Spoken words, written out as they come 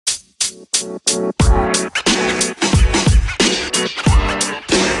Welcome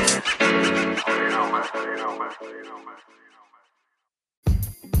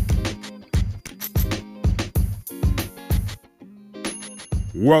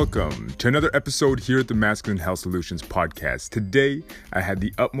to another episode here at the Masculine Health Solutions podcast. Today, I had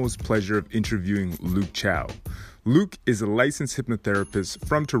the utmost pleasure of interviewing Luke Chow. Luke is a licensed hypnotherapist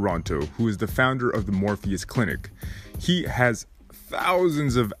from Toronto who is the founder of the Morpheus Clinic. He has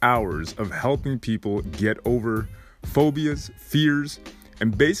thousands of hours of helping people get over phobias, fears,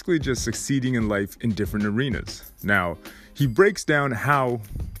 and basically just succeeding in life in different arenas. Now, he breaks down how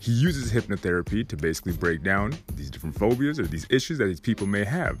he uses hypnotherapy to basically break down these different phobias or these issues that these people may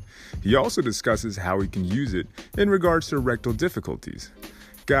have. He also discusses how he can use it in regards to erectile difficulties.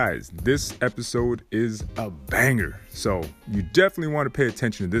 Guys, this episode is a banger, so you definitely want to pay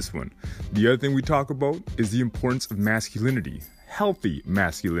attention to this one. The other thing we talk about is the importance of masculinity, healthy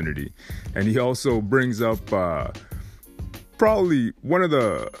masculinity, and he also brings up probably one of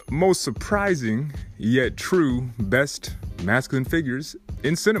the most surprising yet true best masculine figures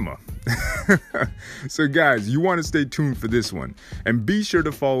in cinema. So guys, you want to stay tuned for this one, and be sure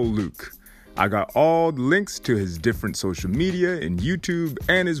to follow Luke. I got all the links to his different social media and YouTube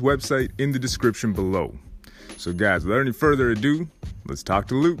and his website in the description below. So guys, without any further ado, let's talk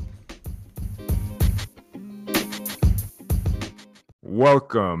to Luke.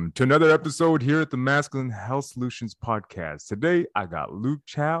 Welcome to another episode here at the Masculine Health Solutions podcast. Today, I got Luke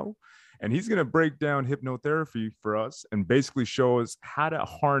Chow, and he's going to break down hypnotherapy for us and basically show us how to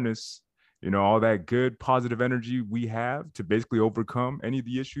harness, all that good positive energy we have to basically overcome any of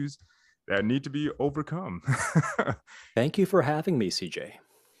the issues that need to be overcome. Thank you for having me, CJ.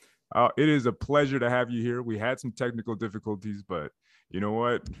 It is a pleasure to have you here. We had some technical difficulties, but you know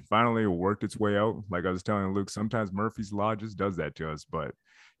what? Finally, it worked its way out. Like I was telling Luke, sometimes Murphy's Law just does that to us. But,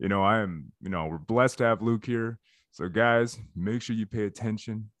 we're blessed to have Luke here. So guys, make sure you pay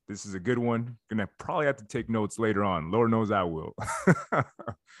attention. This is a good one. Gonna probably have to take notes later on. Lord knows I will.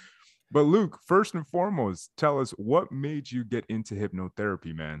 But Luke, first and foremost, tell us what made you get into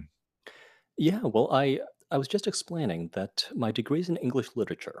hypnotherapy, man? Yeah, well, I was just explaining that my degree is in English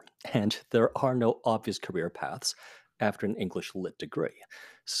literature, and there are no obvious career paths after an English lit degree.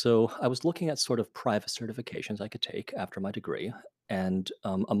 So I was looking at sort of private certifications I could take after my degree, and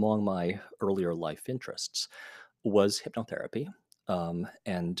among my earlier life interests was hypnotherapy,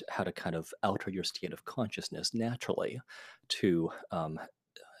 and how to kind of alter your state of consciousness naturally to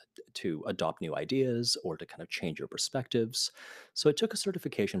adopt new ideas or to kind of change your perspectives. So I took a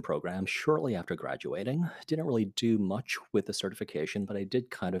certification program shortly after graduating. Didn't really do much with the certification, but I did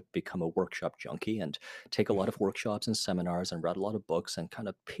kind of become a workshop junkie and take a lot of workshops and seminars and read a lot of books and kind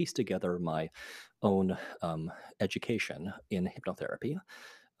of piece together my own education in hypnotherapy.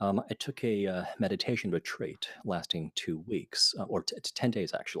 I took a meditation retreat lasting 2 weeks, or 10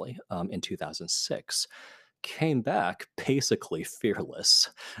 days actually, in 2006. Came back basically fearless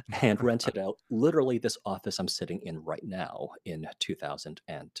and rented out literally this office I'm sitting in right now in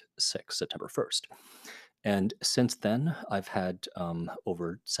 2006, September 1st. And since then, I've had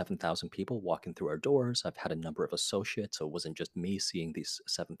over 7,000 people walking through our doors. I've had a number of associates, so it wasn't just me seeing these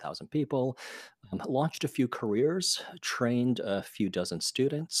 7,000 people. Launched a few careers, trained a few dozen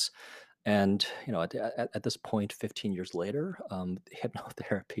students. And at this point, 15 years later,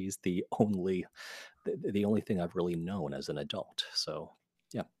 hypnotherapy is the only thing I've really known as an adult. So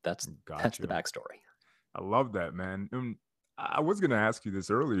yeah, that's the Gotcha. backstory. I love that, man. I was going to ask you this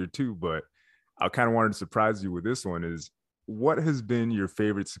earlier too, but I kind of wanted to surprise you with this one is what has been your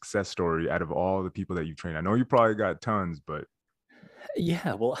favorite success story out of all the people that you train? I know you probably got tons, but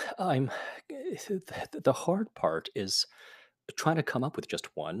Yeah, well, the hard part is trying to come up with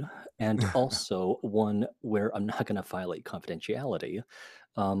just one, and also one where I'm not going to violate confidentiality.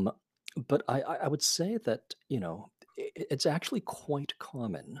 Um, but I would say that, it's actually quite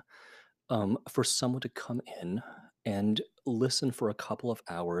common for someone to come in and listen for a couple of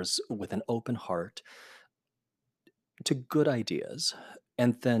hours with an open heart to good ideas.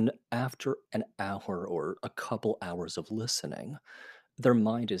 And then after an hour or a couple hours of listening, their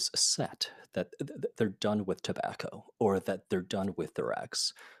mind is set that they're done with tobacco or that they're done with their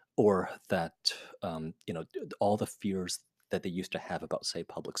ex or that all the fears that they used to have about, say,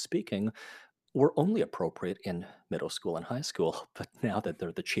 public speaking were only appropriate in middle school and high school, but now that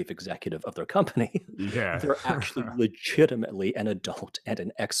they're the chief executive of their company, yeah. they're actually legitimately an adult and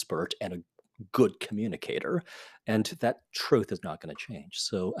an expert and a good communicator, and that truth is not going to change.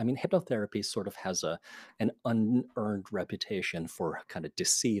 So, I mean, hypnotherapy sort of has an unearned reputation for kind of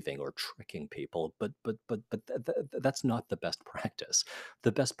deceiving or tricking people, that's not the best practice.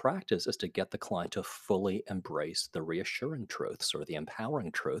 The best practice is to get the client to fully embrace the reassuring truths or the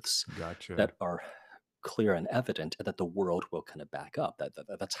empowering truths Gotcha. that are clear and evident and that the world will kind of back up.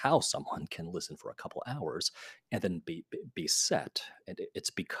 That's how someone can listen for a couple hours and then be set. And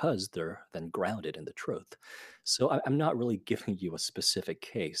it's because they're then grounded in the truth. So I'm not really giving you a specific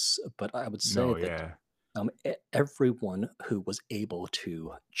case, but I would say No, that yeah. everyone who was able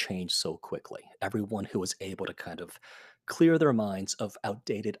to change so quickly, everyone who was able to kind of clear their minds of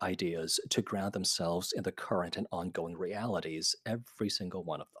outdated ideas to ground themselves in the current and ongoing realities, every single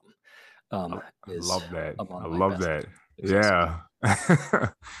one of them I, I is love that. I among my love best that. successes. Yeah.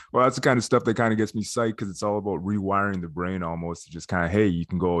 Well, that's the kind of stuff that kind of gets me psyched because it's all about rewiring the brain almost to just kind of, hey, you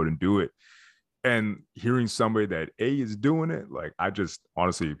can go out and do it. And hearing somebody that A is doing it, like I just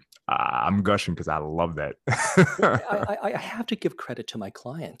honestly, I'm gushing because I love that. Well, I have to give credit to my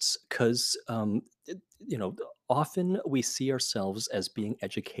clients because, you know, often we see ourselves as being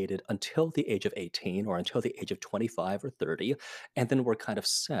educated until the age of 18 or until the age of 25 or 30, and then we're kind of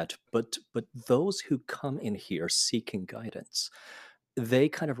set. But those who come in here seeking guidance, they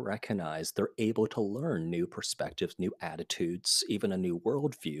kind of recognize they're able to learn new perspectives, new attitudes, even a new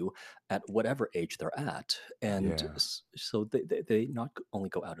worldview at whatever age they're at. And Yeah. so they not only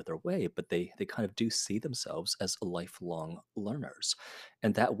go out of their way, but they kind of do see themselves as lifelong learners.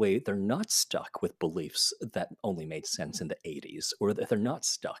 And that way, they're not stuck with beliefs that only made sense in the 80s, or that they're not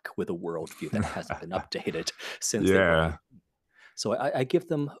stuck with a worldview that hasn't been updated since they were Yeah. 18. So I give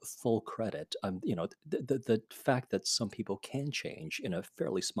them full credit. The fact that some people can change in a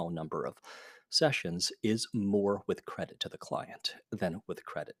fairly small number of sessions is more with credit to the client than with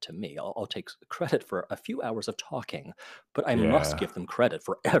credit to me. I'll take credit for a few hours of talking, but I must Yeah. give them credit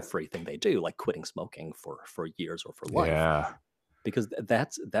for everything they do, like quitting smoking for years or for life, Yeah. because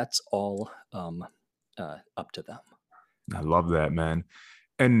that's all up to them. I love that, man.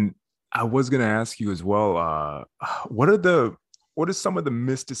 And I was gonna ask you as well, what are the what is some of the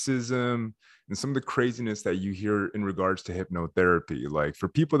mysticism and some of the craziness that you hear in regards to hypnotherapy? Like for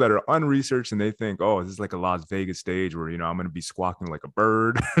people that are unresearched and they think, oh, this is like a Las Vegas stage where I'm gonna be squawking like a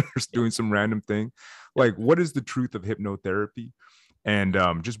bird or just Yep. doing some random thing. Yep. Like, what is the truth of hypnotherapy? And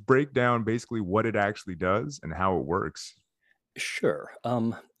just break down basically what it actually does and how it works. Sure.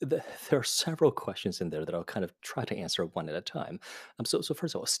 There are several questions in there that I'll kind of try to answer one at a time. So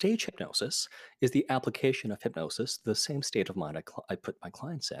first of all, stage hypnosis is the application of hypnosis, the same state of mind I put my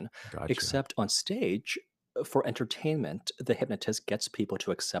clients in, Gotcha. except on stage. For entertainment, the hypnotist gets people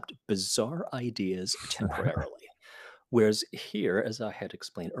to accept bizarre ideas temporarily. Whereas here, as I had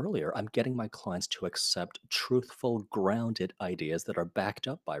explained earlier, I'm getting my clients to accept truthful, grounded ideas that are backed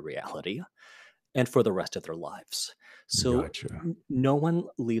up by reality and for the rest of their lives. So Gotcha. no one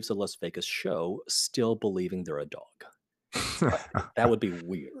leaves a Las Vegas show still believing they're a dog. Uh, that would be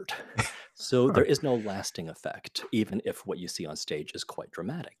weird. So there is no lasting effect, even if what you see on stage is quite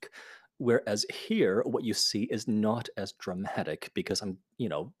dramatic. Whereas here, what you see is not as dramatic because I'm,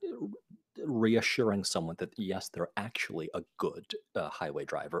 reassuring someone that yes, they're actually a good highway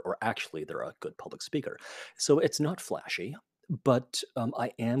driver, or actually they're a good public speaker. So it's not flashy, but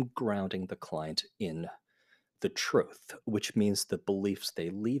I am grounding the client in the truth, which means the beliefs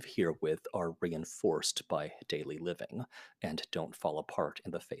they leave here with are reinforced by daily living and don't fall apart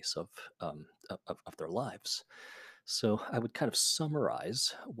in the face of their lives. So I would kind of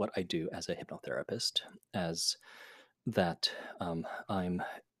summarize what I do as a hypnotherapist as that I'm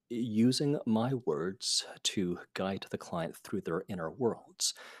using my words to guide the client through their inner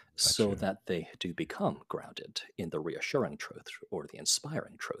worlds so Gotcha. that they do become grounded in the reassuring truth or the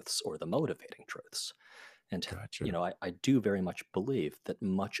inspiring truths or the motivating truths. And, Gotcha. I do very much believe that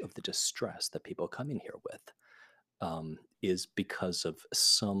much of the distress that people come in here with is because of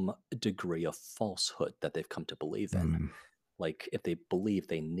some degree of falsehood that they've come to believe in. Mm. Like if they believe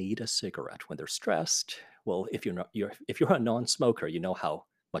they need a cigarette when they're stressed, well, if you're a non-smoker, you know how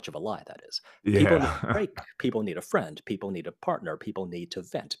much of a lie that is. People need a Yeah. break. People need a friend. People need a partner. People need to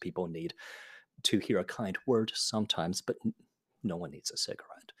vent. People need to hear a kind word sometimes, but no one needs a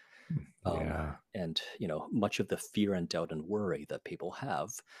cigarette. Um, Yeah. and much of the fear and doubt and worry that people have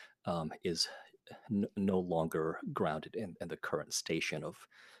is no longer grounded in the current station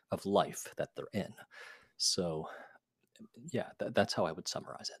of life that they're in. So yeah, that's how I would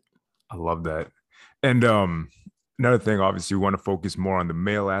summarize it. I love that. And another thing, obviously, we want to focus more on the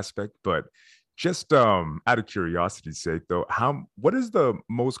male aspect, but Just out of curiosity's sake, though, how what is the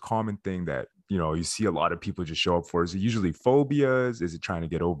most common thing that you see a lot of people just show up for? Is it usually phobias? Is it trying to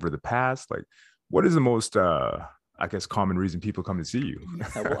get over the past? Like, what is the most I guess common reason people come to see you?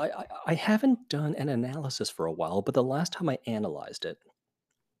 Yeah, well, I haven't done an analysis for a while, but the last time I analyzed it,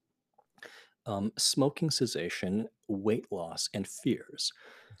 smoking cessation, weight loss, and fears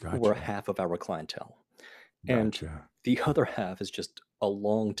were Gotcha. half of our clientele. And Gotcha. the other half is just a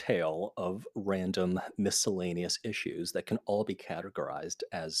long tail of random miscellaneous issues that can all be categorized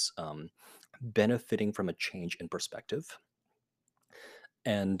as benefiting from a change in perspective.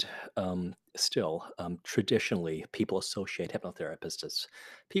 And still, traditionally, people associate hypnotherapists as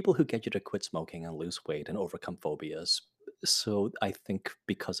people who get you to quit smoking and lose weight and overcome phobias. So I think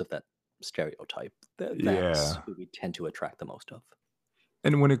because of that stereotype, that's Yeah. who we tend to attract the most of.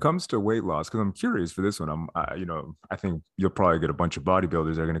 And when it comes to weight loss, because I'm curious for this one, I think you'll probably get a bunch of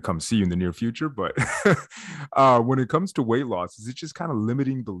bodybuilders that are going to come see you in the near future. But when it comes to weight loss, is it just kind of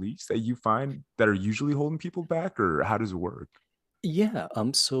limiting beliefs that you find that are usually holding people back, or how does it work? Yeah,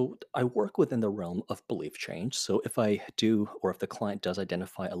 so I work within the realm of belief change. So if I do, or if the client does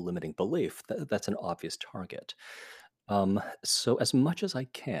identify a limiting belief, that's an obvious target. So as much as I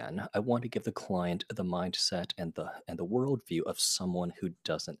can, I want to give the client the mindset and the worldview of someone who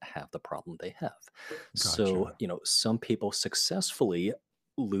doesn't have the problem they have. So, Gotcha. some people successfully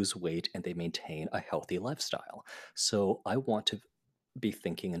lose weight and they maintain a healthy lifestyle. So I want to be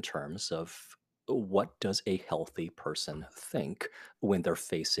thinking in terms of what does a healthy person think when they're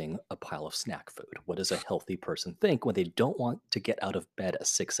facing a pile of snack food? What does a healthy person think when they don't want to get out of bed at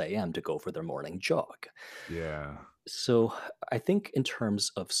 6 a.m. to go for their morning jog? Yeah. So I think in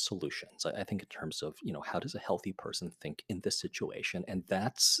terms of solutions, I think in terms of how does a healthy person think in this situation, and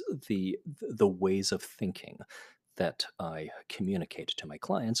that's the ways of thinking that I communicate to my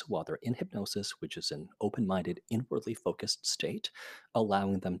clients while they're in hypnosis, which is an open-minded, inwardly focused state,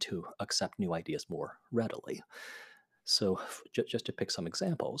 allowing them to accept new ideas more readily. So, just to pick some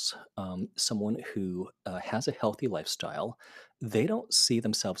examples, someone who has a healthy lifestyle, they don't see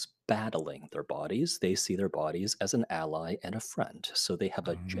themselves battling their bodies. They see their bodies as an ally and a friend. So, they have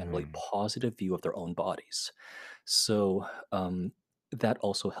a generally Mm, positive view of their own bodies. So, that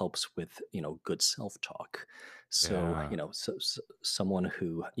also helps with good self-talk. So, yeah. someone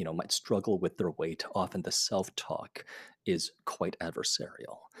who might struggle with their weight, often the self-talk is quite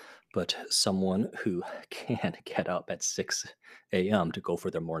adversarial. But someone who can get up at 6 a.m. to go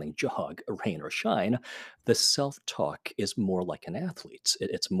for their morning jog, rain or shine, the self talk is more like an athlete's.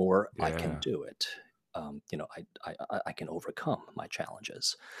 It's more, I can Yeah. do it. I can overcome my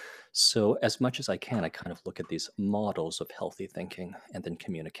challenges. So, as much as I can, I kind of look at these models of healthy thinking and then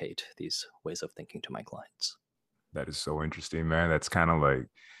communicate these ways of thinking to my clients. That is so interesting, man. That's kind of like,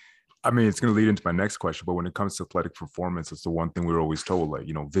 I mean, it's going to lead into my next question, but when it comes to athletic performance, it's the one thing we were always told, like,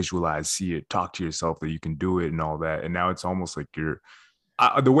 visualize, see it, talk to yourself that you can do it and all that. And now it's almost like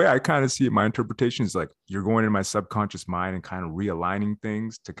the way I kind of see it, my interpretation is like you're going in my subconscious mind and kind of realigning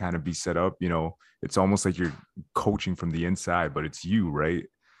things to kind of be set up. It's almost like you're coaching from the inside, but it's you, right?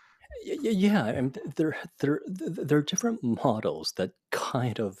 Yeah, and there are different models that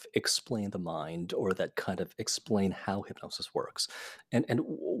kind of explain the mind or that kind of explain how hypnosis works. And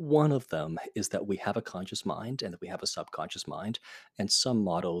one of them is that we have a conscious mind and that we have a subconscious mind. And some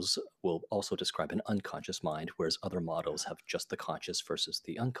models will also describe an unconscious mind, whereas other models have just the conscious versus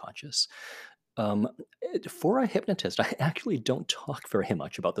the unconscious. Um, for a hypnotist, I actually don't talk very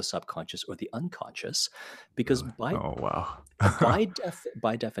much about the subconscious or the unconscious because Really? Oh, wow.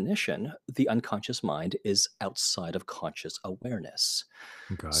 by definition, the unconscious mind is outside of conscious awareness.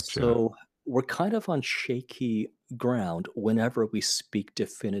 Gotcha. So we're kind of on shaky ground whenever we speak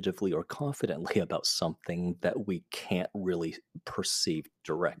definitively or confidently about something that we can't really perceive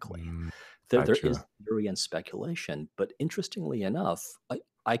directly. Mm, There is gotcha. theory and speculation, but interestingly enough,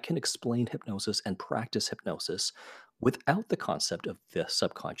 I can explain hypnosis and practice hypnosis without the concept of the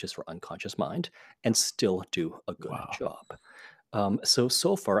subconscious or unconscious mind and still do a good Wow. job.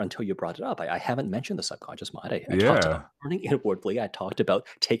 So far, until you brought it up, I haven't mentioned the subconscious mind. I talked about Yeah. turning inwardly. I talked about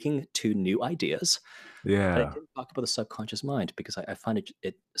taking to new ideas, but I Yeah. didn't talk about the subconscious mind because I find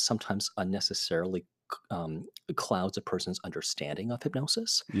it sometimes unnecessarily clouds a person's understanding of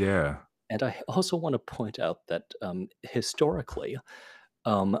hypnosis. Yeah. And I also want to point out that historically,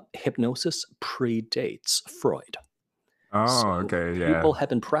 hypnosis predates Freud. Oh, So okay. people Yeah. have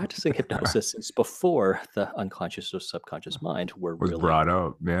been practicing hypnosis since before the unconscious or subconscious mind were Was really brought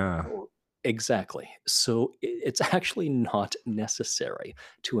up. Yeah. exactly. So it's actually not necessary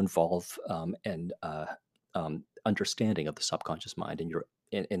to involve an understanding of the subconscious mind in your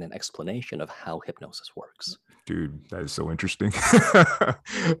in an explanation of how hypnosis works. Dude, that is so interesting.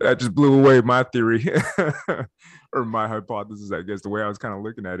 That just blew away my theory or my hypothesis, I guess, the way I was kind of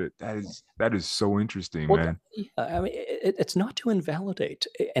looking at it. That is so interesting, Well, man. yeah, I mean, it's not to invalidate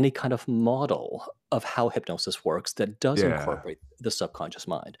any kind of model of how hypnosis works that does Yeah. incorporate the subconscious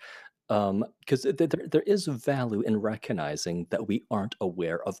mind. Because there is value in recognizing that we aren't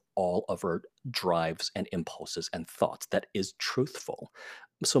aware of all of our drives and impulses and thoughts. That is truthful.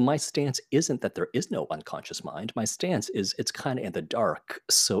 So my stance isn't that there is no unconscious mind. My stance is it's kind of in the dark.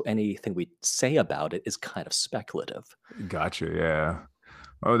 So anything we say about it is kind of speculative. Gotcha. Yeah.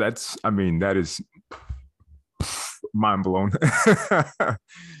 Oh, I mean, that is mind blown.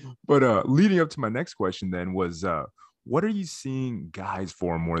 But leading up to my next question then was what are you seeing guys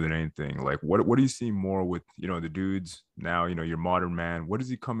for more than anything? Like what are you seeing more with, the dudes now, your modern man? What is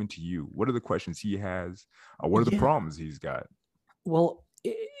he coming to you? What are the questions he has? What are the Yeah. problems he's got? Well,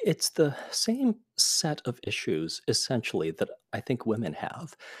 it's the same set of issues essentially that I think women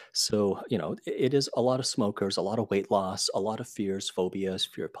have. So, it is a lot of smokers, a lot of weight loss, a lot of fears, phobias,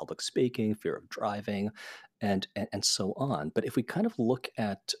 fear of public speaking, fear of driving, and so on. But if we kind of look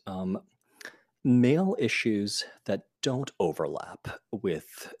at male issues that don't overlap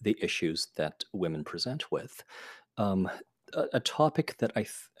with the issues that women present with, um, a topic that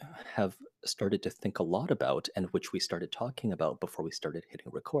have started to think a lot about, and which we started talking about before we started hitting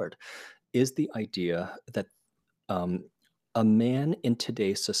record, is the idea that um, a man in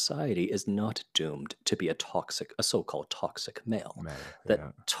today's society is not doomed to be a so-called toxic male. Man, That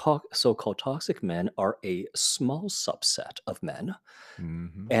yeah. so-called toxic men are a small subset of men,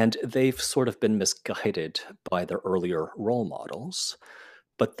 Hmm. and they've sort of been misguided by their earlier role models.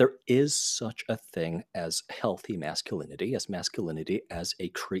 But there is such a thing as healthy masculinity as a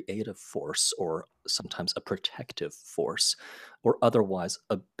creative force, or sometimes a protective force, or otherwise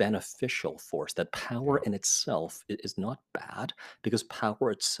a beneficial force. That power Yeah. in itself is not bad, because power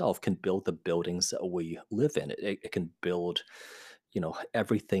itself can build the buildings that we live in. It can build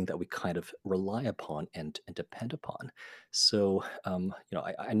everything that we kind of rely upon and depend upon. So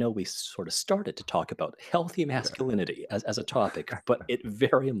I know we sort of started to talk about healthy Yeah. masculinity as a topic, but it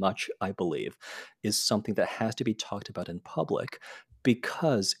very much, I believe, is something that has to be talked about in public,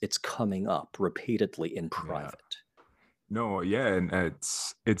 because it's coming up repeatedly in Yeah. private. No, yeah, and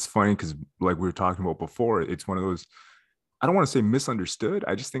it's funny because like we were talking about before, it's one of those, I don't want to say misunderstood.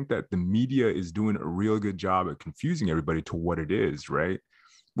 I just think that the media is doing a real good job at confusing everybody to what it is, right?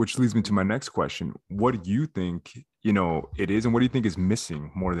 Which leads me to my next question. What do you think, it is, and what do you think is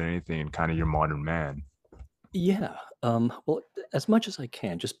missing more than anything in kind of your modern man? Yeah. Well, as much as I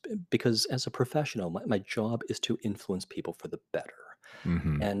can, just because as a professional, my job is to influence people for the better.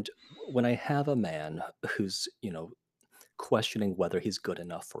 Hmm. And when I have a man who's, questioning whether he's good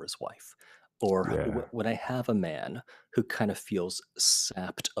enough for his wife, or Yeah. when I have a man who kind of feels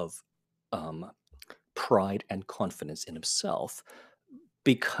sapped of um, pride and confidence in himself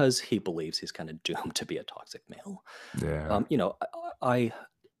because he believes he's kind of doomed to be a toxic male, Yeah. um, you know, I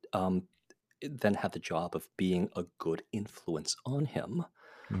um, then have the job of being a good influence on him.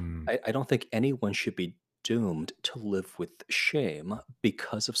 Mm. I don't think anyone should be doomed to live with shame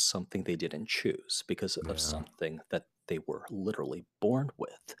because of something they didn't choose, because of Yeah. something that they were literally born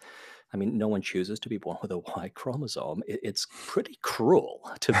with. I mean, no one chooses to be born with a Y chromosome. It's pretty cruel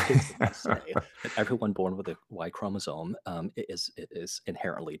to basically say that everyone born with a Y chromosome is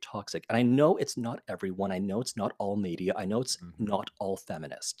inherently toxic. And I know it's not everyone. I know it's not all media. I know it's Mhm. not all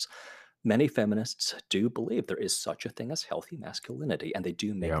feminists. Many feminists do believe there is such a thing as healthy masculinity, and they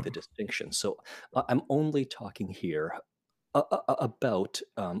do make Yeah. the distinction. So I'm only talking here about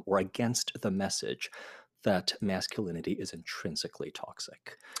or against the message that masculinity is intrinsically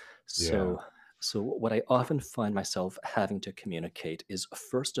toxic. Yeah. So, so what I often find myself having to communicate is,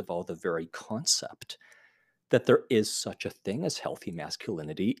 first of all, the very concept that there is such a thing as healthy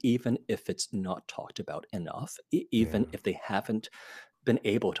masculinity, even if it's not talked about enough, Yeah. even if they haven't been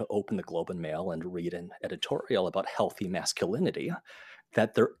able to open the Globe and Mail and read an editorial about healthy masculinity,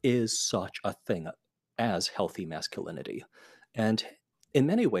 that there is such a thing as healthy masculinity. And in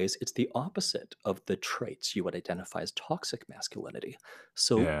many ways, it's the opposite of the traits you would identify as toxic masculinity.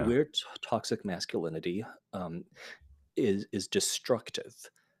 So, Yeah. where toxic masculinity is destructive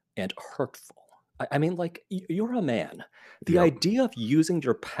and hurtful. I mean, like, you're a man. The Yep. idea of using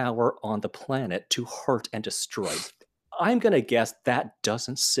your power on the planet to hurt and destroy, I'm going to guess that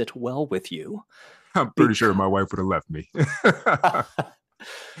doesn't sit well with you. I'm pretty sure Because, my wife would have left me.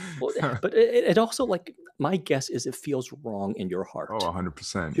 well, but it also, like, my guess is it feels wrong in your Oh, heart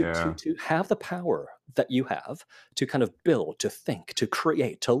 100%. to Yeah. have the power that you have to kind of build, to think, to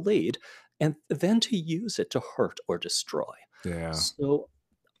create, to lead, and then to use it to hurt or destroy. Yeah. So,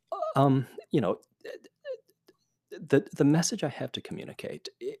 you know, the message I have to communicate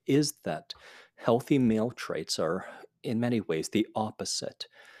is that healthy male traits are, in many ways, the opposite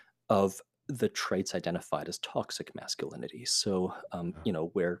of the traits identified as toxic masculinity. So,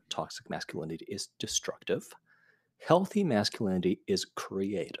 where toxic masculinity is destructive, healthy masculinity is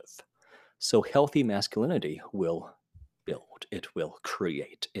creative. So, healthy masculinity will build, it will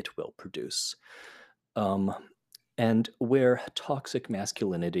create, it will produce. Um, and where toxic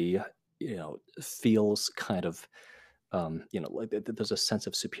masculinity, feels kind of like there's a sense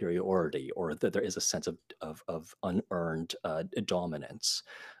of superiority, or that there is a sense of unearned dominance.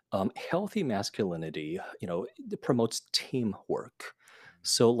 Healthy masculinity, it promotes teamwork.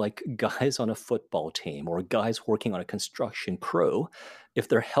 So, like guys on a football team or guys working on a construction crew, if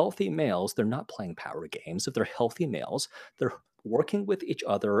they're healthy males, they're not playing power games. If they're healthy males, they're working with each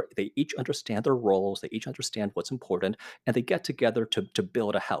other. They each understand their roles. They each understand what's important, and they get together to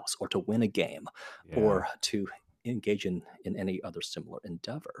build a house or to win a game Yeah. or to engage in any other similar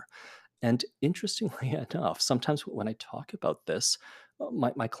endeavor. And interestingly enough, sometimes when I talk about this,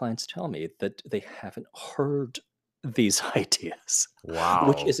 my clients tell me that they haven't heard these ideas,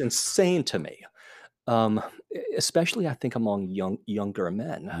 which Wow. is insane to me. Um, Especially, I think, among younger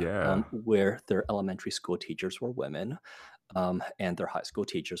men, Yeah. where their elementary school teachers were women, and their high school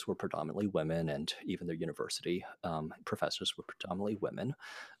teachers were predominantly women, and even their university professors were predominantly women.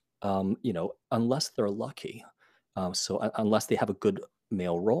 Unless they're lucky. Unless they have a good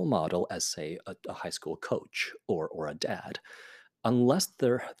male role model as, say, a high school coach or a dad, unless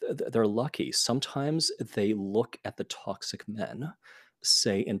they're lucky, sometimes they look at the toxic men,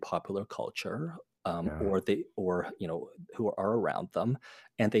 say in popular culture, Yeah. or who are around them,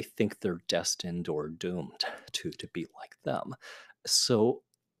 and they think they're destined or doomed to be like them. So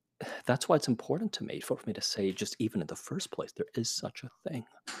that's why it's important to me for me to say, just even in the first place, there is such a thing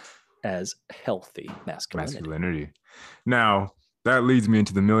as healthy masculinity. Masculinity. Now, that leads me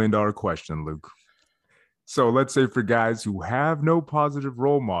into the $1 million question, Luke. So let's say for guys who have no positive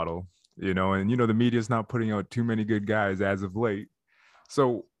role model, and the media's not putting out too many good guys as of late.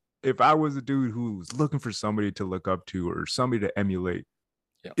 So if I was a dude who's looking for somebody to look up to or somebody to emulate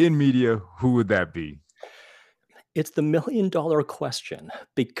Yeah. in media, who would that be? It's the $1 million question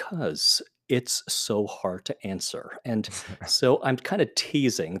because it's so hard to answer. And so I'm kind of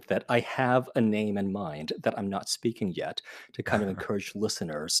teasing that I have a name in mind that I'm not speaking yet, to kind of encourage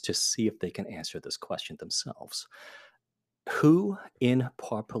listeners to see if they can answer this question themselves. Who in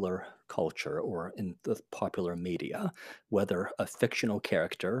popular culture or in the popular media, whether a fictional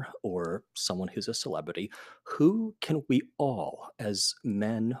character or someone who's a celebrity, who can we all, as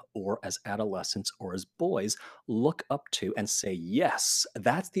men or as adolescents or as boys, look up to and say, yes,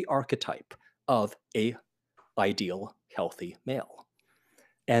 that's the archetype of a ideal healthy male?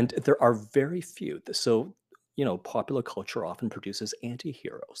 And there are very few. So, popular culture often produces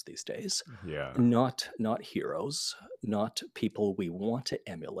anti-heroes these days. Yeah. Not heroes, not people we want to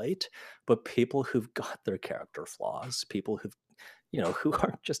emulate, but people who've got their character flaws, people who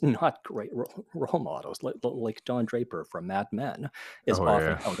are just not great role models, like Don Draper from Mad Men is Oh,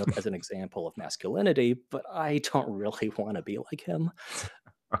 often yeah. held up as an example of masculinity, but I don't really want to be like him.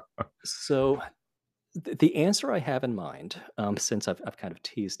 So the answer I have in mind, since I've kind of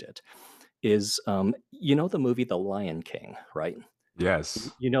teased it, is, the movie The Lion King, right?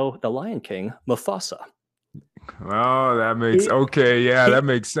 Yes. The Lion King, Mufasa. Oh, that makes He okay. Yeah, that he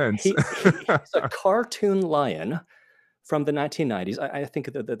makes sense. he's a cartoon lion from the 1990s. I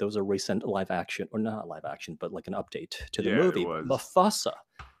think that there was a recent live action, or not live action, but like an update to the Yeah, it movie. But was. Mufasa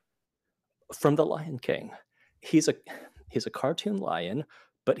from The Lion King, he's a he's a cartoon lion,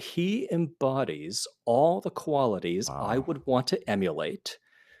 but he embodies all the qualities I Wow. would want to emulate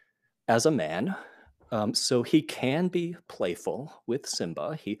as a man. So he can be playful with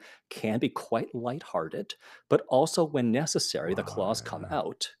Simba. He can be quite lighthearted, but also when necessary, the Wow. claws come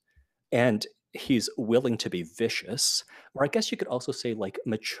out, and he's willing to be vicious. Or I guess you could also say, like,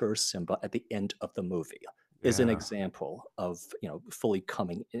 mature Simba at the end of the movie is an Yeah. example of fully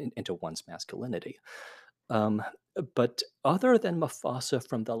coming into one's masculinity. Um, but other than Mufasa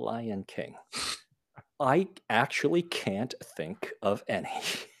from The Lion King, I actually can't think of any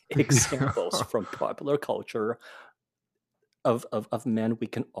examples from popular culture of men we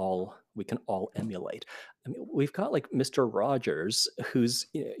can all emulate. I mean, we've got like Mr. Rogers, who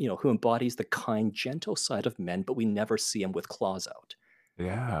embodies the kind, gentle side of men, but we never see him with claws out,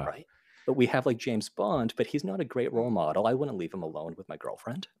 Yeah. right? But we have like James Bond, but he's not a great role model. I wouldn't leave him alone with my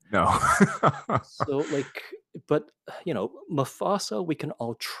girlfriend. No. So like, but Mufasa, we can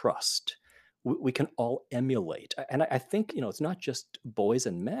all trust. We can all emulate. And I think, it's not just boys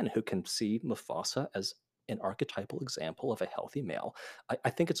and men who can see Mufasa as an archetypal example of a healthy male. I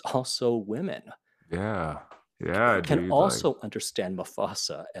think it's also women Yeah. Yeah, can dude. Like, also understand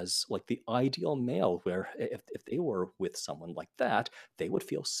Mufasa as like the ideal male, where if they were with someone like that, they would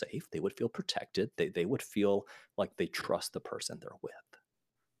feel safe, they would feel protected, they would feel like they trust the person they're with.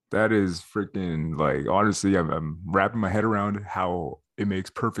 that is freaking like honestly, I'm wrapping my head around how it makes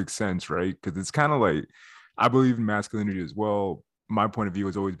perfect sense, right? Because it's kind of like I believe in masculinity as well. My point of view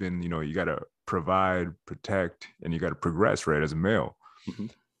has always been, you got to provide, protect, and you got to progress, right, as a male.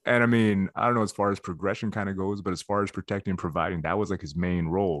 Mhm. And I mean, I don't know as far as progression kind of goes, but as far as protecting and providing, that was like his main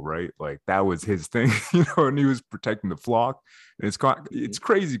role, right? Like that was his thing, and he was protecting the flock. And Mhm. it's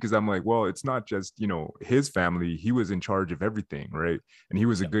crazy because I'm like, well, it's not just, his family. He was in charge of everything, right? And he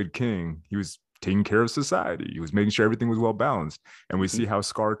was a Yeah. good king. He was taking care of society. He was making sure everything was well balanced. And we Mhm. see how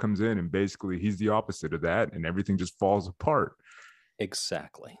Scar comes in and basically he's the opposite of that and everything just falls apart.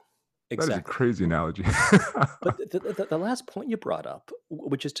 Exactly. That is a Exactly. crazy analogy. But the last point you brought up,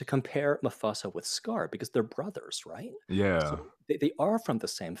 which is to compare Mufasa with Scar, because they're brothers, right? So Yeah. they are from the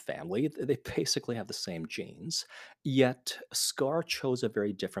same family. They basically have the same genes. Yet Scar chose a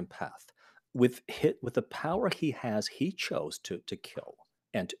very different path. With the power he has, he chose to kill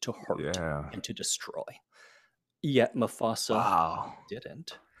and to hurt Yeah. and to destroy. Yet Mufasa Wow.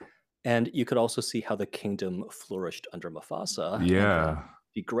 didn't. And you could also see how the kingdom flourished under Mufasa and then Yeah.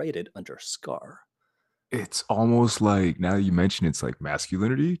 degraded under Scar. It's almost like now that you mention it's like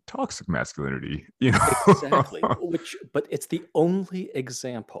masculinity, toxic masculinity, you know? Exactly, but it's the only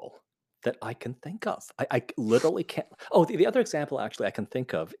example that I can think of. I literally can't. Oh, the other example actually I can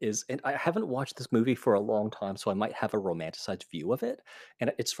think of is, and I haven't watched this movie for a long time, so I might have a romanticized view of it,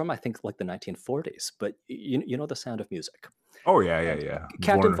 and it's from, I think, like the 1940s, but you know The Sound of Music, Oh yeah, yeah, and yeah.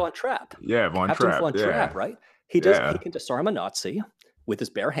 Captain Born Von Trapp. yeah, Von Captain Trapp. Von Trapp, Yeah. right? He Yeah. can disarm a Nazi with his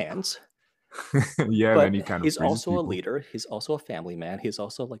bare hands, Yeah, and then but he kind of he's freezes also a people. leader, he's also a family man, he's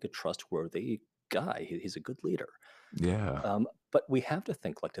also, like, a trustworthy guy, he's a good leader. Yeah. But we have to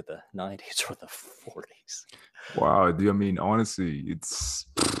think like to the 90s or the 40s. Wow, dude. I mean, honestly, it's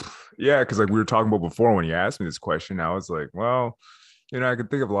yeah, because like we were talking about before when you asked me this question, I was like, well, I could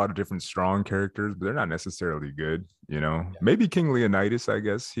think of a lot of different strong characters, but they're not necessarily good, Yeah. Maybe King Leonidas, I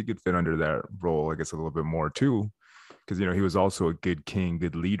guess he could fit under that role, I guess, a little bit more too. Because he was also a good king,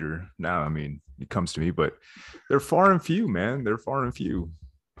 good leader. Now, I mean, it comes to me, but they're far and few, man. They're far and few.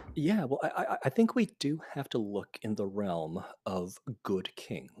 Yeah, well, I think we do have to look in the realm of good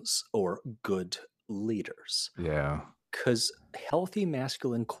kings or good leaders, Yeah. because healthy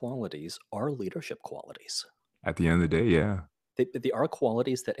masculine qualities are leadership qualities. At the end of the day, yeah. They are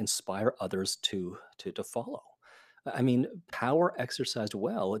qualities that inspire others to follow. I mean, power exercised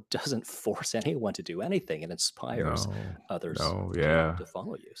well, it doesn't force anyone to do anything. It inspires No, others no, to yeah. to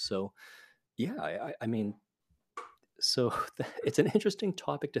follow you. So yeah, I mean, so it's an interesting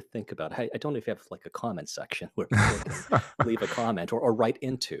topic to think about. I don't know if you have like a comment section where people can leave a comment or write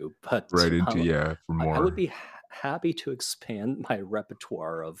into, but Right into, yeah, for I would more. be happy to expand my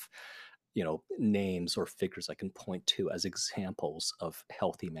repertoire of names or figures I can point to as examples of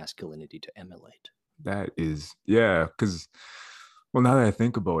healthy masculinity to emulate. That is, yeah, because, well, now that I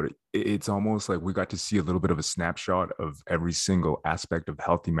think about it, it's almost like we got to see a little bit of a snapshot of every single aspect of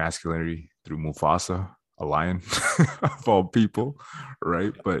healthy masculinity through Mufasa, a lion of all Yep, people,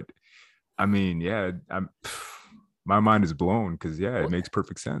 right? yep. But I mean, yeah, my mind is blown because, yeah, it Well, makes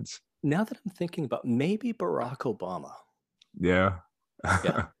perfect sense. now that I'm thinking about maybe Barack Obama, Yeah.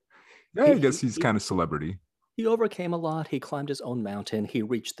 yeah, Yeah, he I guess he he's he kind of celebrity. He overcame a lot, he climbed his own mountain, he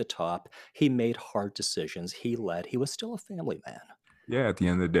reached the top, he made hard decisions, he led, he was still a family man. Yeah, at the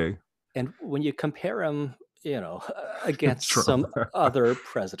end of the day. And when you compare him, against Trump. some other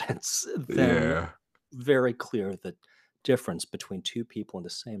presidents, then Yeah. very clear the difference between two people in the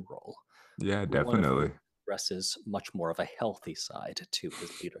same role, Yeah, one of whom definitely. expresses much more of a healthy side to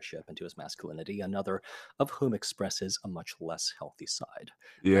his leadership and to his masculinity, another of whom expresses a much less healthy side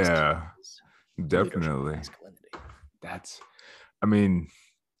as to Yeah, his leadership and definitely. masculinity. That's, I mean,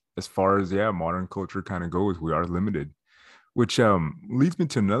 as far as, yeah, modern culture kind of goes, we are limited, which leads me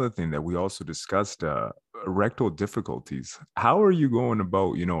to another thing that we also discussed, erectile difficulties. How are you going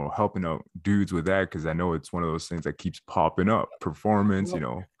about, helping out dudes with that? Because I know it's one of those things that keeps popping up. Performance,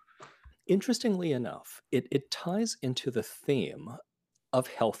 Well, interestingly enough, it ties into the theme of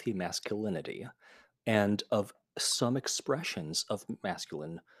healthy masculinity and of some expressions of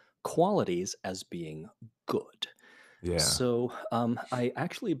masculine qualities as being good. Yeah. So I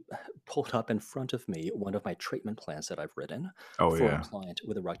actually pulled up in front of me one of my treatment plans that I've written Oh, for a yeah. client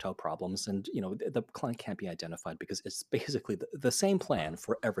with erectile problems, and the client can't be identified because it's basically the same plan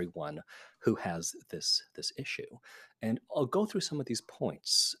for everyone who has this issue. And I'll go through some of these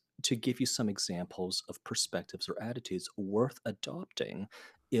points to give you some examples of perspectives or attitudes worth adopting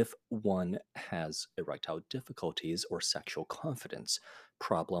if one has erectile difficulties or sexual confidence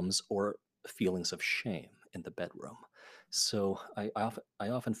problems or feelings of shame in the bedroom. So I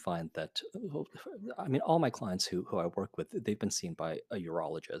often find that, well, I mean, all my clients who I work with, they've been seen by a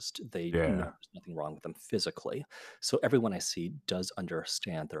urologist. They know Yeah. there's nothing wrong with them physically. So everyone I see does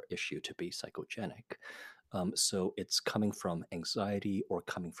understand their issue to be psychogenic. So it's coming from anxiety or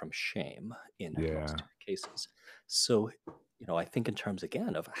coming from shame in Yeah. most cases. So, I think in terms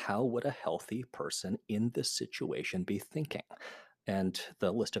again of how would a healthy person in this situation be thinking? And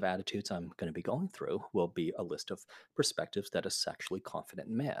the list of attitudes I'm going to be going through will be a list of perspectives that a sexually confident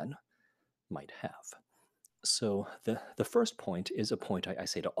man might have. So the first point is a point I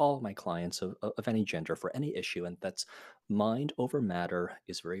say to all my clients of any gender for any issue, and that's mind over matter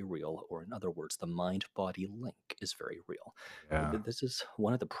is very real, or in other words, the mind body link is very real. Yeah. This is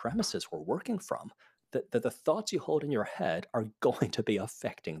one of the premises we're working from. That the thoughts you hold in your head are going to be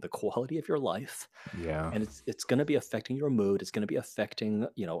affecting the quality of your life, Yeah. and it's going to be affecting your mood. It's going to be affecting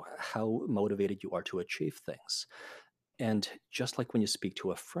how motivated you are to achieve things. And just like when you speak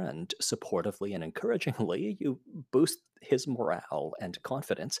to a friend supportively and encouragingly, you boost his morale and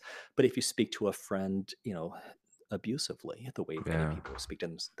confidence. But if you speak to a friend, abusively, the way many Yeah. people speak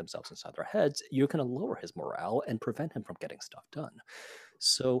to themselves inside their heads, you're going to lower his morale and prevent him from getting stuff done.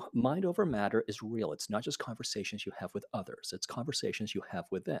 So, mind over matter is real. It's not just conversations you have with others, it's conversations you have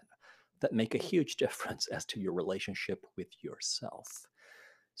within that make a huge difference as to your relationship with yourself.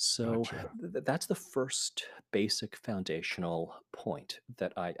 So Gotcha. that's the first basic foundational point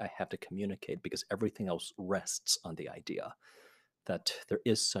that I have to communicate because everything else rests on the idea that there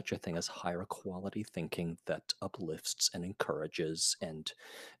is such a thing as higher quality thinking that uplifts and encourages and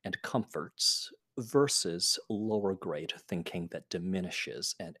comforts versus lower grade thinking that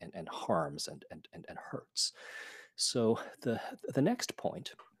diminishes and harms and hurts. So the next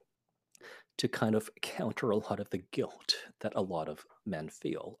point to kind of counter a lot of the guilt that a lot of men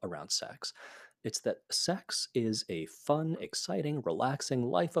feel around sex. It's that sex is a fun, exciting, relaxing,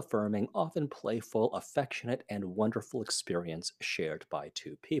 life affirming, often playful, affectionate, and wonderful experience shared by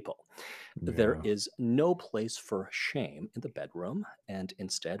two people. There Yeah. is no place for shame in the bedroom, and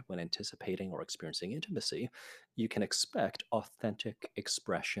instead, when anticipating or experiencing intimacy, you can expect authentic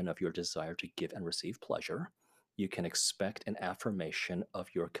expression of your desire to give and receive pleasure. You can expect an affirmation of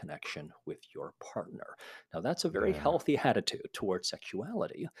your connection with your partner. Now, that's a very Yeah. healthy attitude towards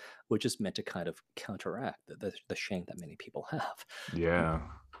sexuality, which is meant to kind of counteract the shame that many people have. And Yeah.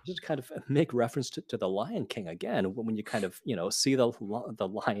 just kind of make reference to the Lion King again, when you kind of see the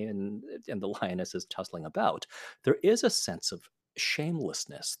lion and the lionesses tussling about, there is a sense of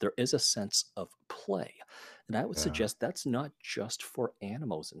shamelessness. There is a sense of play, and I would Yeah. suggest that's not just for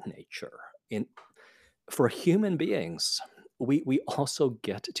animals in nature. In For human beings, we also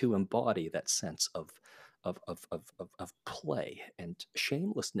get to embody that sense of play and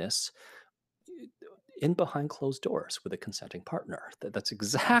shamelessness in behind closed doors with a consenting partner. That's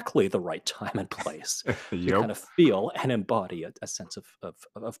exactly the right time and place to kind Yep. of feel and embody a sense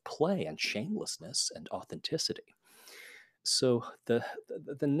of play and shamelessness and authenticity. So the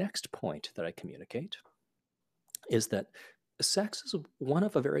next point that I communicate is that sex is one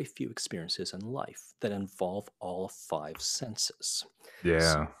of a very few experiences in life that involve all five senses.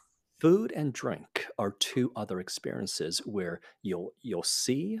 So Yeah. food and drink are two other experiences where you'll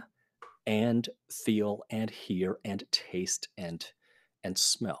see and feel and hear and taste and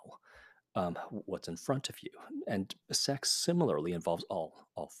smell what's in front of you. And sex similarly involves all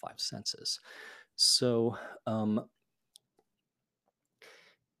five senses. So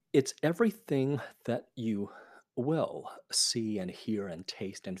it's everything that you will see and hear and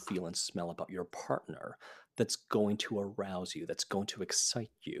taste and feel and smell about your partner that's going to arouse you, that's going to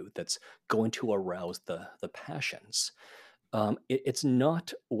excite you, that's going to arouse the passions. It's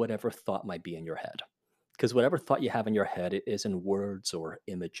not whatever thought might be in your head, because whatever thought you have in your head, it is in words or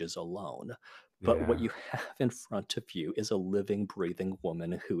images alone. But what Yeah. you have in front of you is a living, breathing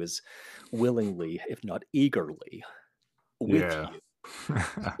woman who is willingly, if not eagerly, with Yeah. you.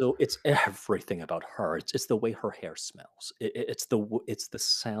 So it's everything about her. It's the way her hair smells. It's the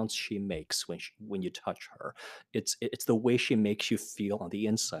sounds she makes when you touch her. It's the way she makes you feel on the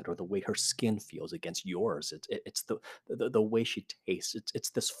inside, or the way her skin feels against yours. It's the way she tastes. It's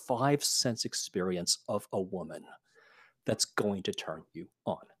this five sense experience of a woman that's going to turn you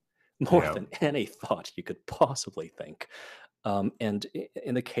on more Yeah. than any thought you could possibly think. And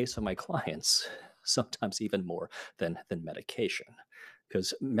in the case of my clients, sometimes even more than medication,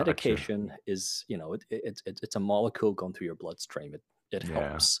 because Gotcha. medication is, it's a molecule going through your bloodstream. It Yeah.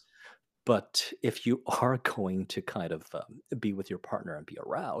 helps. But if you are going to kind of be with your partner and be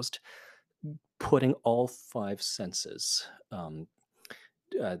aroused, putting all five senses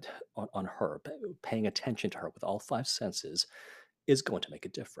uh, on her, paying attention to her with all five senses is going to make a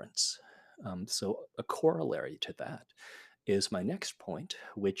difference. So, a corollary to that is my next point,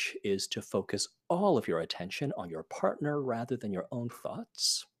 which is to focus all of your attention on your partner rather than your own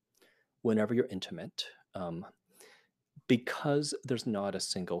thoughts whenever you're intimate, because there's not a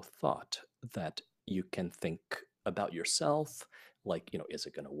single thought that you can think about yourself, like, is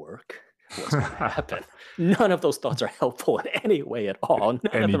it going to work? What's going to happen? None of those thoughts are helpful in any way at all.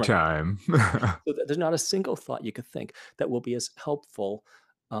 None of them are Anytime. so there's not a single thought you could think that will be as helpful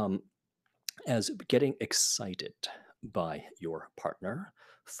um, as getting excited by your partner,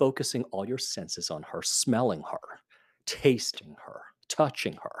 focusing all your senses on her, smelling her, tasting her,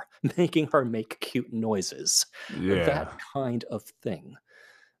 touching her, making her make cute noises, that Yeah. kind of thing.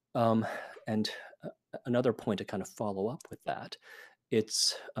 Um, and another point to kind of follow up with that,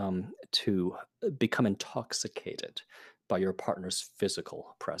 it's to become intoxicated by your partner's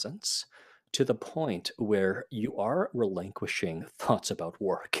physical presence to the point where you are relinquishing thoughts about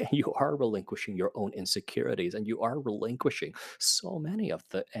work, and you are relinquishing your own insecurities, and you are relinquishing so many of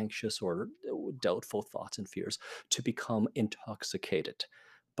the anxious or doubtful thoughts and fears to become intoxicated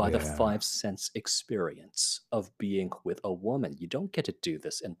by the Yeah. five sense experience of being with a woman. You don't get to do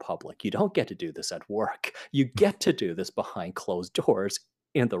this in public. You don't get to do this at work. You get to do this behind closed doors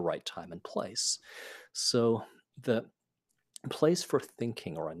in the right time and place. So the place for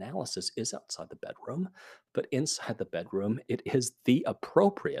thinking or analysis is outside the bedroom, but inside the bedroom, it is the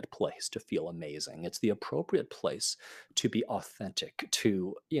appropriate place to feel amazing. It's the appropriate place to be authentic,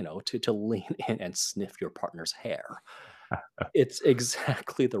 to lean in and sniff your partner's hair. It's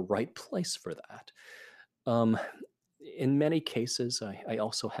exactly the right place for that. Um, in many cases, I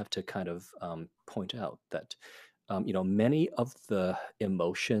also have to kind of point out that many of the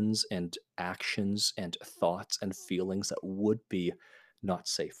emotions and actions and thoughts and feelings that would be not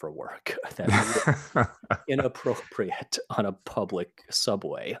safe for work, that would be inappropriate on a public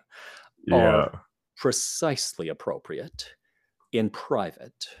subway, are Yeah. precisely appropriate in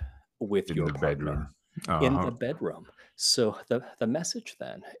private with In your the partner bedroom. in Uh-huh. the bedroom. So the message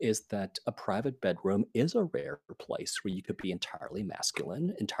then is that a private bedroom is a rare place where you could be entirely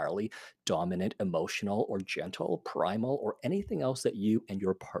masculine, entirely dominant, emotional, or gentle, primal, or anything else that you and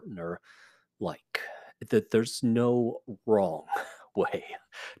your partner like. That there's no wrong way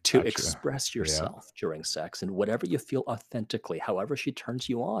to Gotcha. express Yeah. yourself during sex, and whatever you feel authentically, however she turns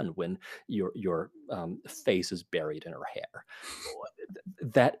you on when your face is buried in her hair,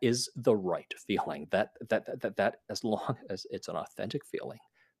 that is the right feeling. That as long as it's an authentic feeling,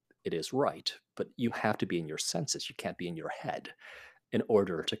 it is right. But you have to be in your senses. You can't be in your head in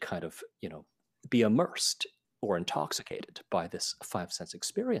order to kind of be immersed or intoxicated by this five sense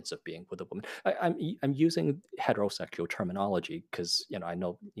experience of being with a woman. I'm using heterosexual terminology because I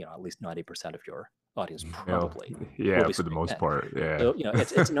know at least 90% of your audience Yeah. probably will Yeah, be for the straight most men. part. Yeah. So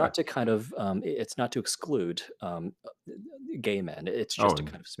it's not to kind of it's not to exclude gay men. It's just to Oh,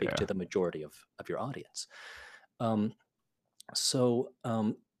 kind of speak to yeah. the majority of your audience. Um, so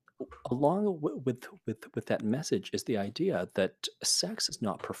along with that message is the idea that sex is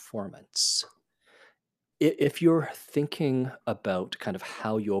not performance. If you're thinking about kind of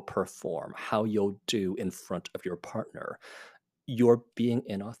how you'll perform, how you'll do in front of your partner, you're being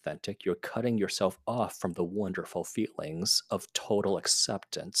inauthentic. You're cutting yourself off from the wonderful feelings of total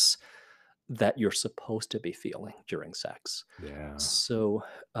acceptance that you're supposed to be feeling during sex. Yeah. So,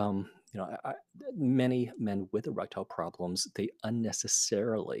 many men with erectile problems, they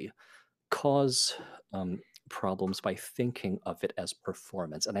unnecessarily cause problems by thinking of it as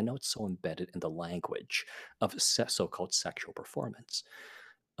performance. And I know it's so embedded in the language of so-called sexual performance.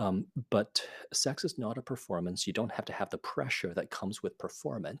 But sex is not a performance. You don't have to have the pressure that comes with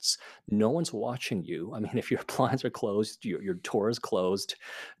performance. No one's watching you. I mean, if your blinds are closed, your door is closed,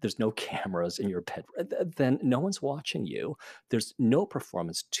 there's no cameras in your bed, then no one's watching you. There's no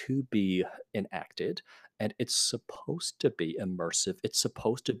performance to be enacted. And it's supposed to be immersive. It's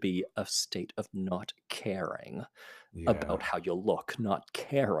supposed to be a state of not caring about Yeah. how you look, not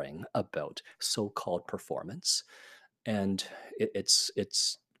caring about so-called performance. And it's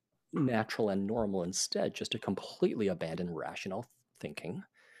natural and normal instead just to completely abandon rational thinking,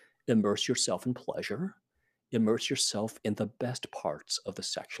 immerse yourself in pleasure, immerse yourself in the best parts of the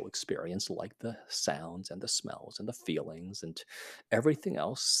sexual experience, like the sounds and the smells and the feelings and everything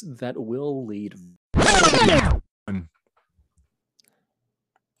else that will lead. And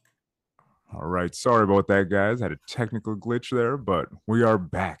all right, sorry about that, guys. Had a technical glitch there, but we are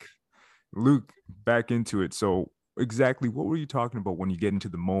back. Luke, back into it. So, exactly what were you talking about when you get into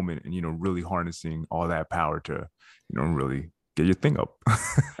the moment and really harnessing all that power to, really get your thing up?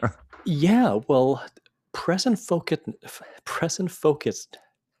 Yeah, well, present focus, present focus.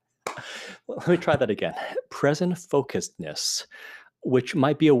 Let me try that again. Present focusedness, which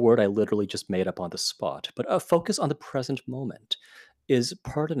might be a word I literally just made up on the spot, but a focus on the present moment is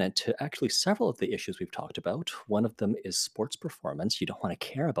pertinent to actually several of the issues we've talked about. One of them is sports performance. You don't want to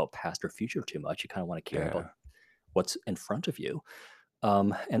care about past or future too much. You kind of want to care about Yeah. what's in front of you.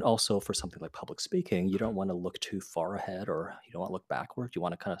 And also for something like public speaking, you don't want to look too far ahead or you don't want to look backward. You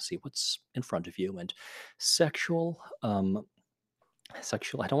want to kind of see what's in front of you. And sexual,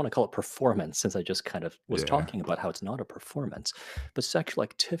 I don't want to call it performance since I just kind of was Yeah. talking about how it's not a performance, but sexual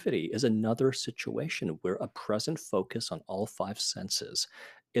activity is another situation where a present focus on all five senses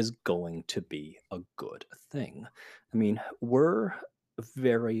is going to be a good thing. I mean, we're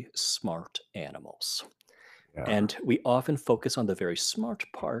very smart animals. Yeah. And we often focus on the very smart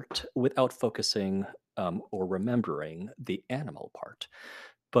part without focusing or remembering the animal part.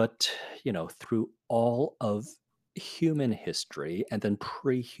 But, through all of human history and then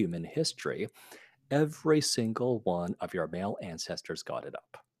pre human history, every single one of your male ancestors got it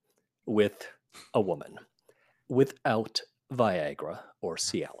up with a woman without Viagra or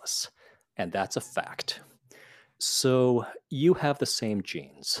Cialis. And that's a fact. So you have the same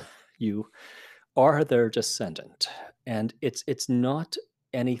genes. You are their descendant, and it's not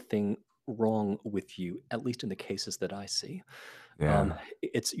anything wrong with you, at least in the cases that I see. Yeah.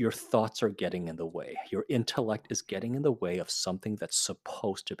 It's your thoughts are getting in the way. Your intellect is getting in the way of something that's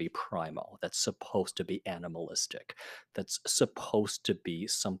supposed to be primal, that's supposed to be animalistic, that's supposed to be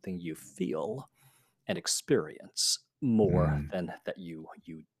something you feel and experience more Mm. than that you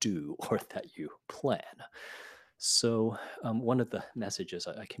do or that you plan. So, one of the messages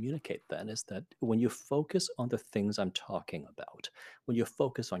I communicate then is that when you focus on the things I'm talking about, when you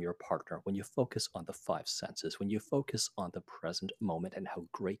focus on your partner, when you focus on the five senses, when you focus on the present moment and how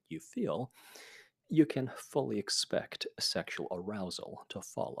great you feel, you can fully expect sexual arousal to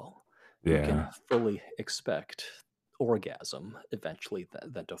follow. You can Yeah. fully expect orgasm eventually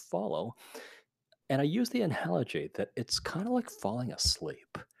then to follow. And I use the analogy that it's kind of like falling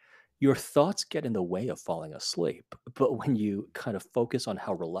asleep. Your thoughts get in the way of falling asleep, but when you kind of focus on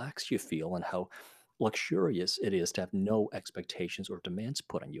how relaxed you feel and how luxurious it is to have no expectations or demands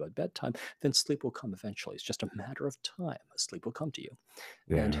put on you at bedtime, then sleep will come eventually. It's just a matter of time. Sleep will come to you.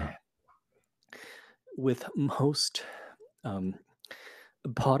 And Yeah. with most um,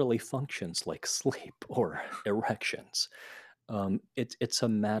 bodily functions like sleep or erections, it's a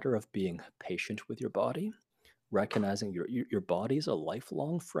matter of being patient with your body, recognizing your body's a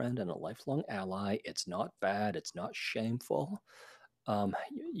lifelong friend and a lifelong ally. It's not bad. It's not shameful.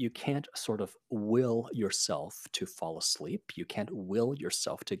 You can't sort of will yourself to fall asleep. You can't will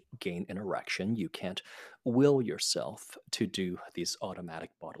yourself to gain an erection. You can't will yourself to do these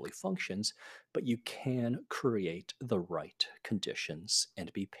automatic bodily functions, but you can create the right conditions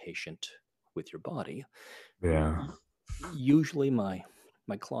and be patient with your body. Yeah. Usually my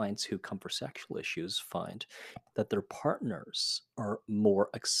clients who come for sexual issues find that their partners are more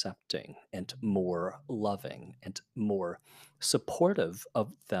accepting and more loving and more supportive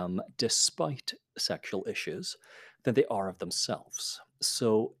of them despite sexual issues than they are of themselves.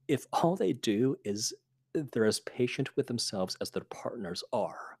 So if all they do is they're as patient with themselves as their partners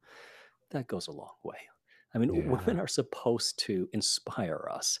are, that goes a long way. I mean, women Yeah. are supposed to inspire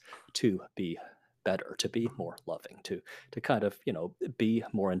us to be better, to be more loving, to kind of, be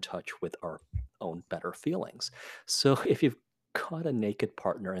more in touch with our own better feelings. So if you've got a naked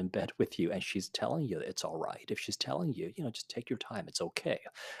partner in bed with you and she's telling you it's all right, if she's telling you, just take your time, it's okay.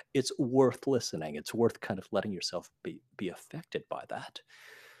 It's worth listening. It's worth kind of letting yourself be affected by that.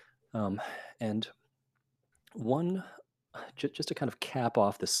 Um, and one just to kind of cap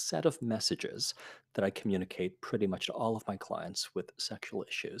off the set of messages that I communicate pretty much to all of my clients with sexual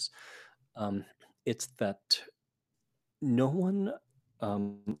issues, um, it's that no one,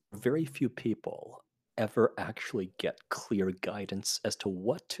 very few people ever actually get clear guidance as to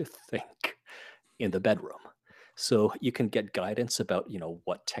what to think in the bedroom. So you can get guidance about,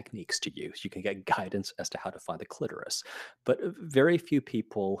 what techniques to use. You can get guidance as to how to find the clitoris. But very few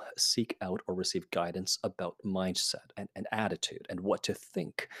people seek out or receive guidance about mindset and attitude and what to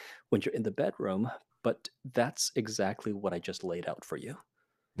think when you're in the bedroom. But that's exactly what I just laid out for you.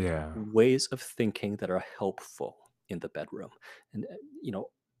 Yeah. Ways of thinking that are helpful in the bedroom. And,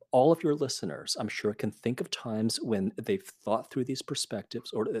 all of your listeners, I'm sure, can think of times when they've thought through these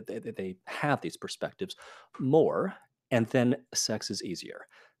perspectives or that they have these perspectives more, and then sex is easier.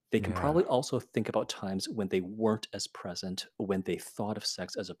 They can Yeah. probably also think about times when they weren't as present, when they thought of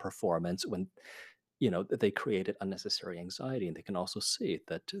sex as a performance, when that they created unnecessary anxiety, and they can also see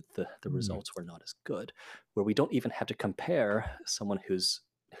that the Mm. results were not as good, where we don't even have to compare someone who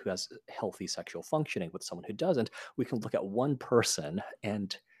has healthy sexual functioning with someone who doesn't. We can look at one person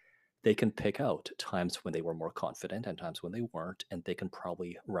and they can pick out times when they were more confident and times when they weren't, and they can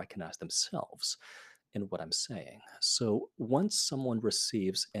probably recognize themselves in what I'm saying. So once someone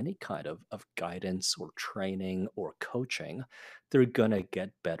receives any kind of guidance or training or coaching, they're gonna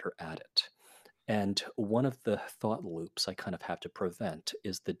get better at it. And one of the thought loops I kind of have to prevent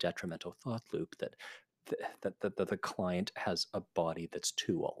is the detrimental thought loop that the client has a body that's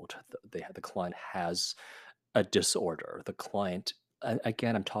too old. The client has a disorder. The client,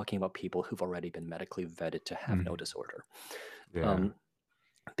 again, I'm talking about people who've already been medically vetted to have no Mhm. disorder. Yeah. Um,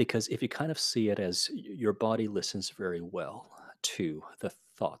 because if you kind of see it as your body listens very well to the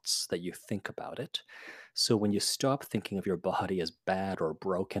thoughts that you think about it. So when you stop thinking of your body as bad or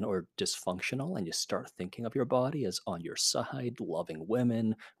broken or dysfunctional and you start thinking of your body as on your side, loving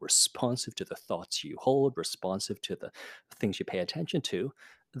women, responsive to the thoughts you hold, responsive to the things you pay attention to,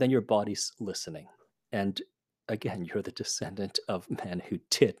 then your body's listening. And again, you're the descendant of men who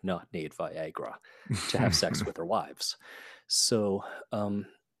did not need Viagra to have sex with their wives. So,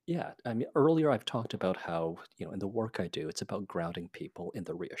 yeah, I mean, earlier I've talked about how, in the work I do, it's about grounding people in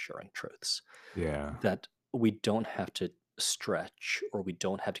the reassuring truths Yeah. that we don't have to stretch or we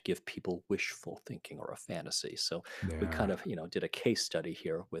don't have to give people wishful thinking or a fantasy. So we Yeah. kind of, did a case study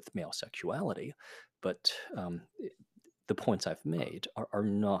here with male sexuality, but the points I've made are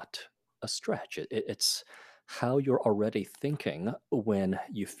not a stretch. It's how you're already thinking when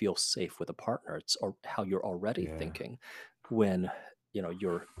you feel safe with a partner. It's or how you're already Yeah. thinking when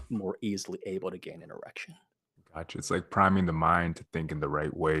you're more easily able to gain an erection. Gotcha. It's like priming the mind to think in the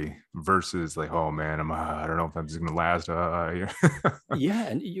right way versus like, oh man, I don't know if I'm just gonna last. Yeah. Yeah,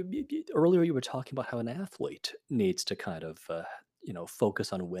 and earlier you were talking about how an athlete needs to kind of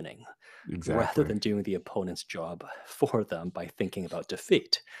focus on winning rather Exactly. than doing the opponent's job for them by thinking about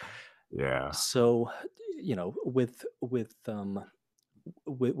defeat. Yeah. So, with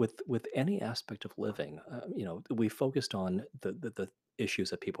any aspect of living, we focused on the issues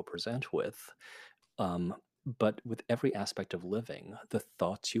that people present with, um, but with every aspect of living, the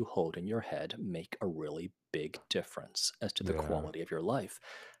thoughts you hold in your head make a really big difference as to the Yeah. quality of your life,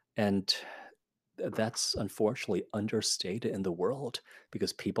 and that's unfortunately understated in the world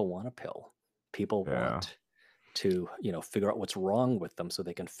because people want a pill, people Yeah. want to figure out what's wrong with them so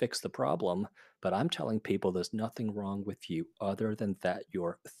they can fix the problem. But I'm telling people there's nothing wrong with you other than that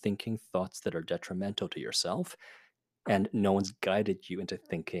you're thinking thoughts that are detrimental to yourself, and no one's guided you into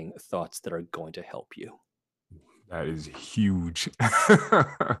thinking thoughts that are going to help you. That is huge.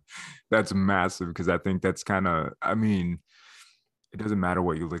 That's massive because I think that's kind of, I mean, it doesn't matter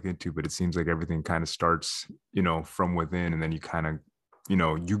what you look into, but it seems like everything kind of starts, from within, and then you kind of,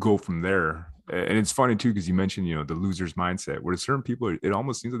 you go from there. And it's funny too because you mentioned, the loser's mindset, where certain people, it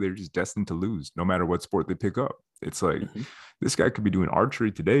almost seems like they're just destined to lose, no matter what sport they pick up. It's like Mhm. this guy could be doing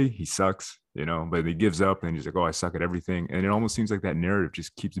archery today, he sucks, but he gives up and he's like, oh, I suck at everything, and it almost seems like that narrative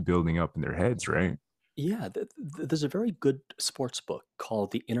just keeps building up in their heads, right? Yeah, there's a very good sports book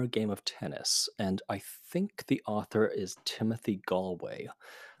called The Inner Game of Tennis, and I think the author is Timothy Galway,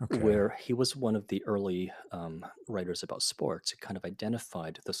 Okay, where he was one of the early writers about sports who kind of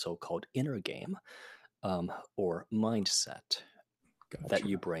identified the so-called inner game, or mindset that gotcha.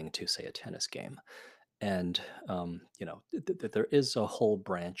 you bring to, say, a tennis game. And there is a whole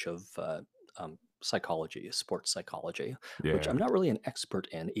branch of psychology, sports psychology, which I'm Yeah. not really an expert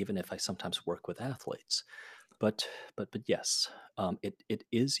in, even if I sometimes work with athletes. But but yes, it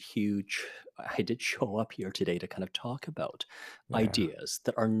is huge. I did show up here today to kind of talk about Yeah. ideas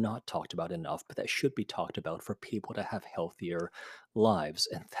that are not talked about enough, but that should be talked about for people to have healthier lives,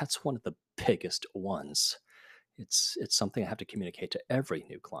 and that's one of the biggest ones. It's something I have to communicate to every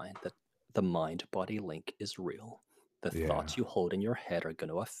new client that the mind body link is real. The Yeah. thoughts you hold in your head are going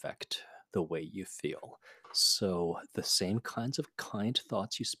to affect. the way you feel. So, the same kinds of kind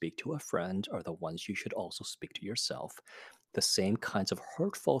thoughts you speak to a friend are the ones you should also speak to yourself. The same kinds of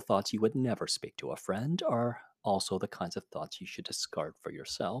hurtful thoughts you would never speak to a friend are also the kinds of thoughts you should discard for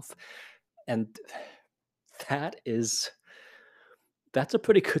yourself. And that is that's a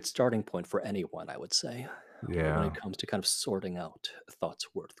pretty good starting point for anyone, I would say, when it Yeah. comes to kind of sorting out thoughts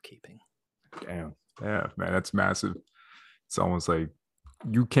worth keeping. Damn. Yeah, man, that's massive. It's almost like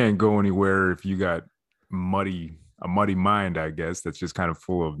you can't go anywhere if you got a muddy mind, I guess, that's just kind of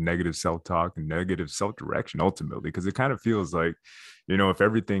full of negative self-talk and negative self-direction ultimately. Because it kind of feels like, if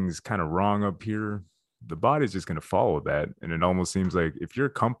everything's kind of wrong up here, the body's just going to follow that. And it almost seems like if your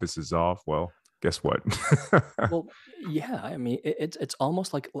compass is off, well, guess what? Well, yeah, I mean, it's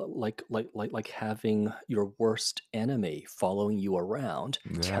almost like having your worst enemy following you around,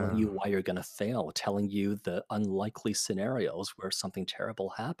 telling Yeah, you why you're gonna fail, telling you the unlikely scenarios where something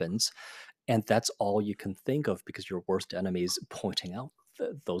terrible happens, and that's all you can think of because your worst enemy is pointing out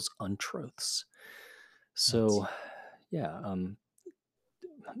those untruths. that's So, yeah,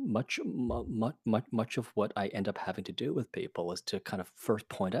 much of what I end up having to do with people is to kind of first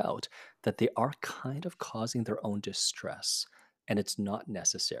point out that they are kind of causing their own distress, and it's not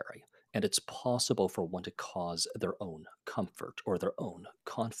necessary. And it's possible for one to cause their own comfort or their own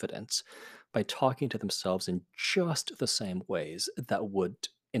confidence by talking to themselves in just the same ways that would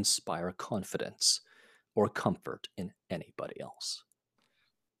inspire confidence or comfort in anybody else.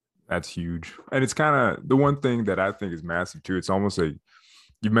 that's huge. And it's kind of the one thing that I think is massive too. It's almost like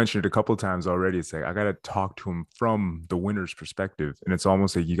you mentioned it a couple of times already. It's like I got to talk to him from the winner's perspective, and it's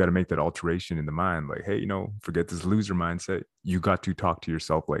almost like you got to make that alteration in the mind. Like, hey, forget this loser mindset. You got to talk to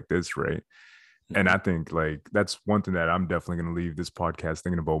yourself like this, right? And Mhm. I think like that's one thing that I'm definitely going to leave this podcast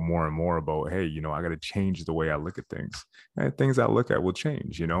thinking about more and more about. Hey, I got to change the way I look at things, and things I look at will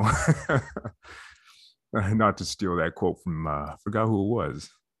change. Not to steal that quote from forgot who it was.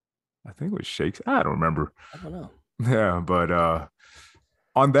 I think it was Shakespeare. I don't remember. I don't know. Yeah, but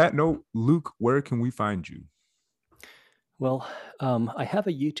on that note, Luke, where can we find you? Well, I have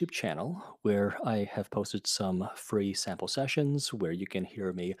a YouTube channel where I have posted some free sample sessions where you can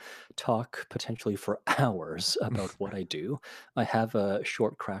hear me talk potentially for hours about what I do. I have a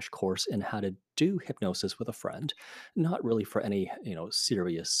short crash course in how to do hypnosis with a friend, not really for any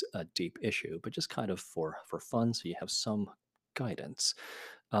serious deep issue, but just kind of for fun, so you have some guidance.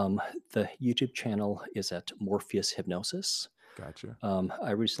 Um, the YouTube channel is at Morpheus Hypnosis. Gotcha.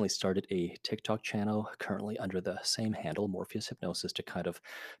 I recently started a TikTok channel currently under the same handle, Morpheus Hypnosis, to kind of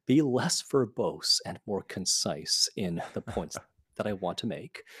be less verbose and more concise in the points that I want to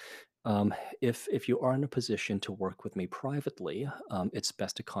make. Um, if you are in a position to work with me privately, it's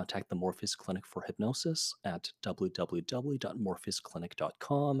best to contact the Morpheus Clinic for Hypnosis at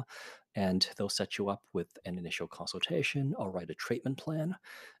www.morpheusclinic.com, and they'll set you up with an initial consultation. I'll write a treatment plan,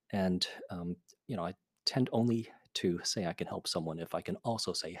 and I tend only to say I can help someone if I can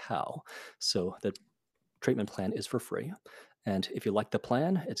also say how. So the treatment plan is for free. And if you like the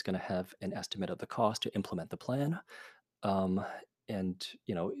plan, it's going to have an estimate of the cost to implement the plan. Um, and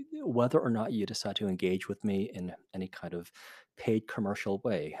whether or not you decide to engage with me in any kind of paid commercial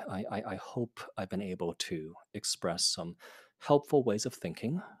way, I hope I've been able to express some helpful ways of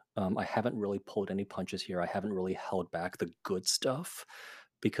thinking. I haven't really pulled any punches here. I haven't really held back the good stuff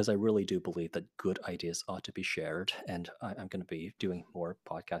because I really do believe that good ideas ought to be shared. And I'm going to be doing more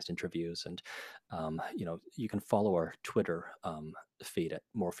podcast interviews. And, you can follow our Twitter feed at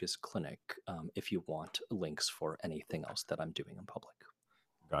Morpheus Clinic if you want links for anything else that I'm doing in public.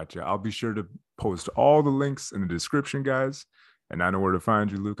 Gotcha. I'll be sure to post all the links in the description, guys. And I know where to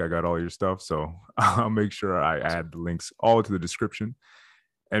find you, Luke. I got all your stuff. So I'll make sure I Awesome. add the links all to the description.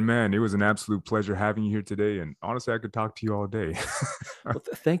 And man, it was an absolute pleasure having you here today. And honestly, I could talk to you all day. Well,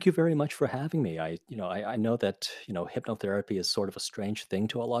 thank you very much for having me. I know that hypnotherapy is sort of a strange thing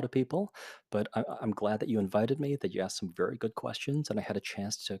to a lot of people, but I'm glad that you invited me, that you asked some very good questions, and I had a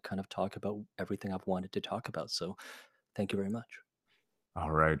chance to kind of talk about everything I've wanted to talk about. So, thank you very much.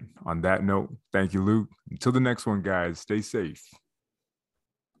 All right. On that note, thank you, Luke. Until the next one, guys, stay safe.